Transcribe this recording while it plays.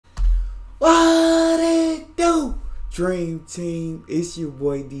What it do? Dream Team, it's your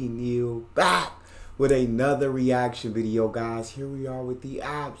boy D Neal back with another reaction video, guys. Here we are with the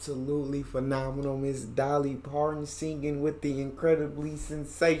absolutely phenomenal Miss Dolly Parton singing with the incredibly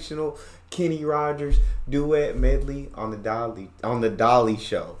sensational Kenny Rogers Duet Medley on the Dolly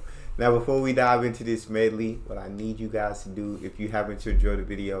Show. Now, before we dive into this medley, what I need you guys to do, if you happen to enjoy the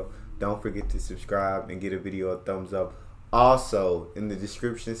video, don't forget to subscribe and get a video a thumbs up. Also, in the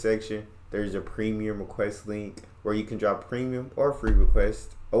description section, there's a premium request link where you can drop premium or free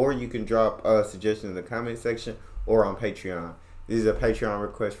requests, or you can drop a suggestion in the comment section or on Patreon. This is a Patreon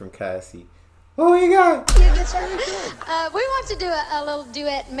request from Cassie. What you got? We want to do a little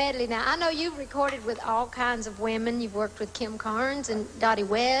duet medley now. I know you've recorded with all kinds of women. You've worked with Kim Carnes and Dottie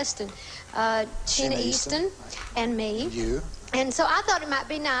West and Sheena Easton and me. You. And so I thought it might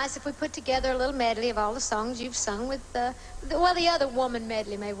be nice if we put together a little medley of all the songs you've sung with the other woman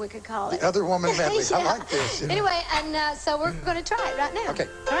medley, maybe we could call it. The other woman medley. Yeah. I like this. Yeah. Anyway, and so we're going to try it right now. Okay.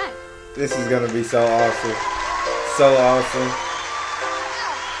 All right. This is going to be so awesome. So awesome.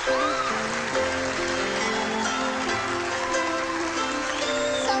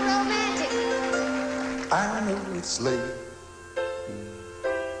 So romantic. I know it's late,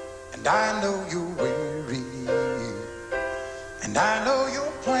 and I know you're weary, and I know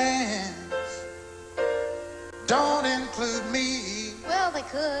your plans don't include me. Well, they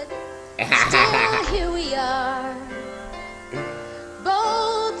could. Still, here we are,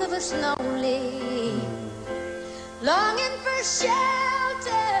 both of us lonely, longing for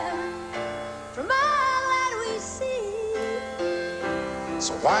shelter from all that we see.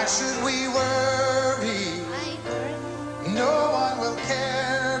 So why should we worry? I ain't worried. No one will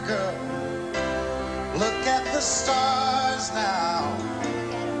care, girl. Look at the stars now,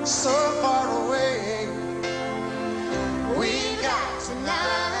 so far away. We got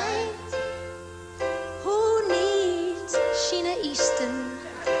tonight. Who needs Sheena Easton?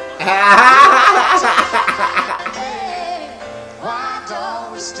 Hey, Why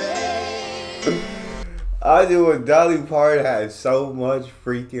don't we stay? I do with Dolly Parton has so much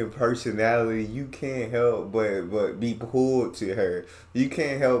freaking personality. You can't help but be pulled to her. You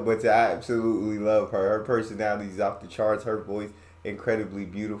can't help but to absolutely love her. Her personality is off the charts. Her voice incredibly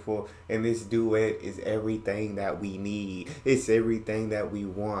beautiful, and this duet is everything that we need. It's everything that we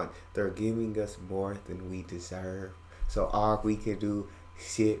want. They're giving us more than we deserve. So all we can do,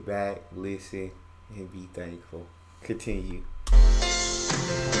 sit back, listen, and be thankful. Continue.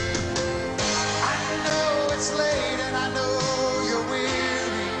 It's late and I know you're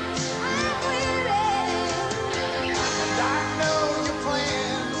weary, and I know your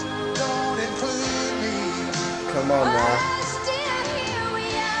plans don't include me. Come on now. still here we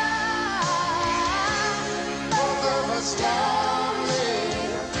are. Both of us lonely.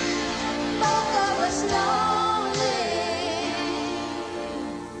 Both of us lonely.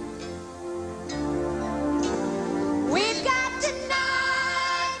 We've got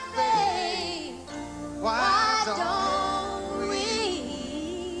tonight, babe. Why don't we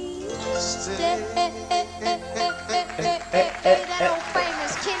stay? That old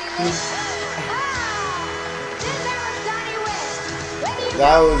famous Kenny West.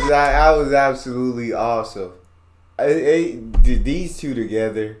 That was absolutely awesome. These two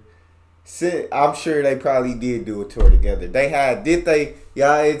together, I'm sure they probably did do a tour together. Y'all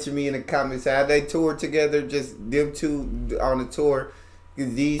answer me in the comments, had they toured together, just them two on the tour?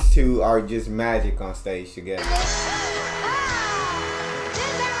 Because these two are just magic on stage together.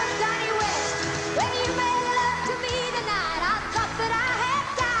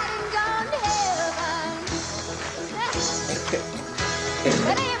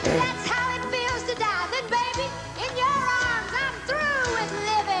 But if that's how it feels to die, then baby, in your arms I'm through with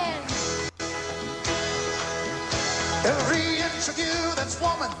living. Every inch of you that's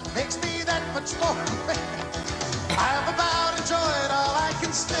woman makes me that much more. I've about enjoyed all I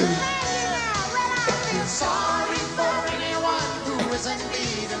can stand. Well, I feel Sorry for anyone who isn't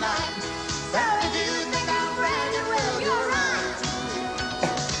me tonight. That if you think I'm ready, well, you're right.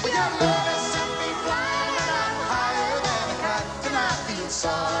 Your love has sent me flying and I'm higher than a kite. And I feel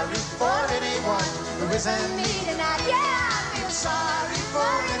sorry for anyone who isn't me. me tonight. Yeah, I feel sorry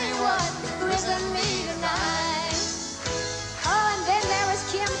for anyone who isn't me tonight. Oh, and then there was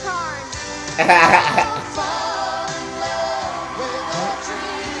Kim Carnes. Fall in love with a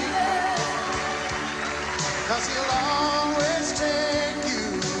dreamer, 'cause he'll always take you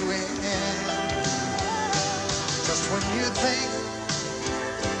in. Just when you think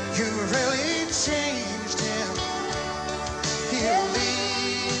you really changed him, he'll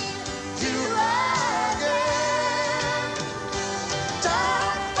leave you again.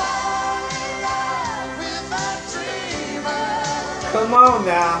 Don't fall in Come on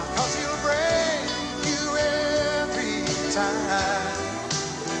now. 'Cause he'll break you every time.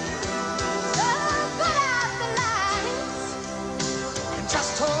 So put out the lights. And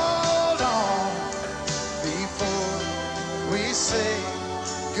just hold on before we say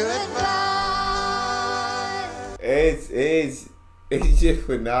goodbye. It's just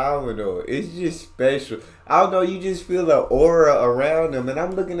phenomenal. It's just special. I don't know, you just feel the aura around them, and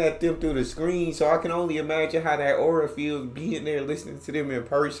I'm looking at them through the screen, so I can only imagine how that aura feels being there, listening to them in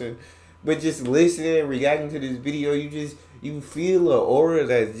person. But just listening and reacting to this video, you feel the aura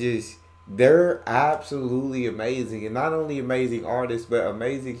that's just, they're absolutely amazing, and not only amazing artists, but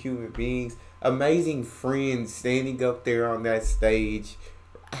amazing human beings, amazing friends, standing up there on that stage,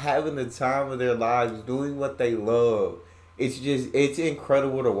 having the time of their lives, doing what they love. It's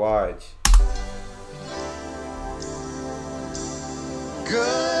incredible to watch.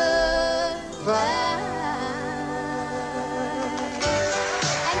 Goodbye.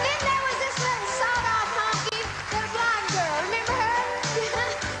 And then there was this little sawed-off honky, little blind girl. Remember her?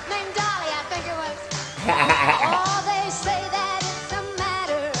 Named Dolly, I think it was. Oh, they say that it's a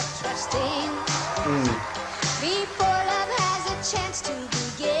matter of trusting before love has a chance to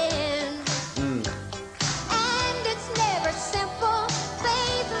begin. And it's never simple.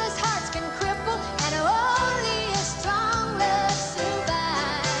 Faithless hearts can cripple, and only a strong love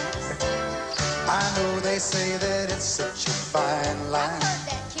survives. I know they say that it's such a fine I've line heard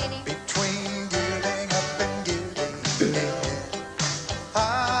that, Kenny. between giving up and giving in.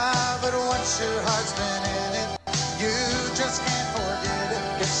 But once your heart's been in it, you just can't forget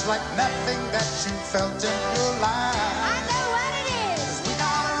it. It's like nothing that you felt in your life. I know what it is. We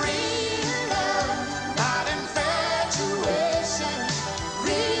got real love, not infatuation.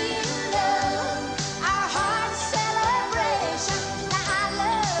 Real love, our heart's celebration. Now I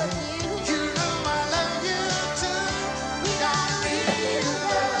love you. You know I love you too. We got real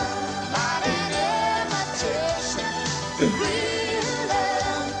love, Not an imitation. Real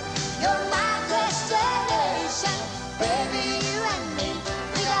love, you're my destination. Baby, you and me,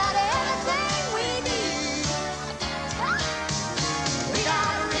 we got everything we need. We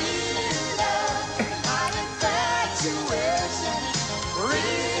got real love, not infatuation.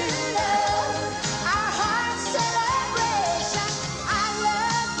 Real love, our heart's celebration. I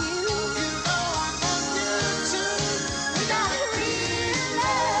love you. You know I love you too. We got real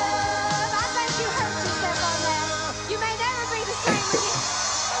love. I think you hurt yourself on that. You may never be the same again.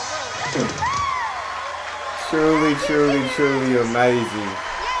 Truly, truly, truly amazing. Yeah.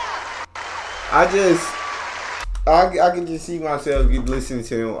 I can just see myself listening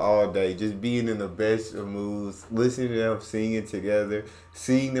to them all day, just being in the best of moods, listening to them singing together,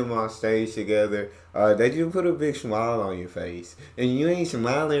 seeing them on stage together. They just put a big smile on your face, and you ain't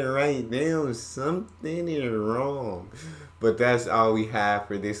smiling right now. Something is wrong. But that's all we have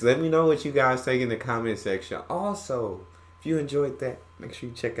for this. Let me know what you guys think in the comment section. Also, if you enjoyed that, make sure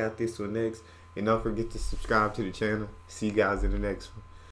you check out this one next, and don't forget to subscribe to the channel. See you guys in the next one.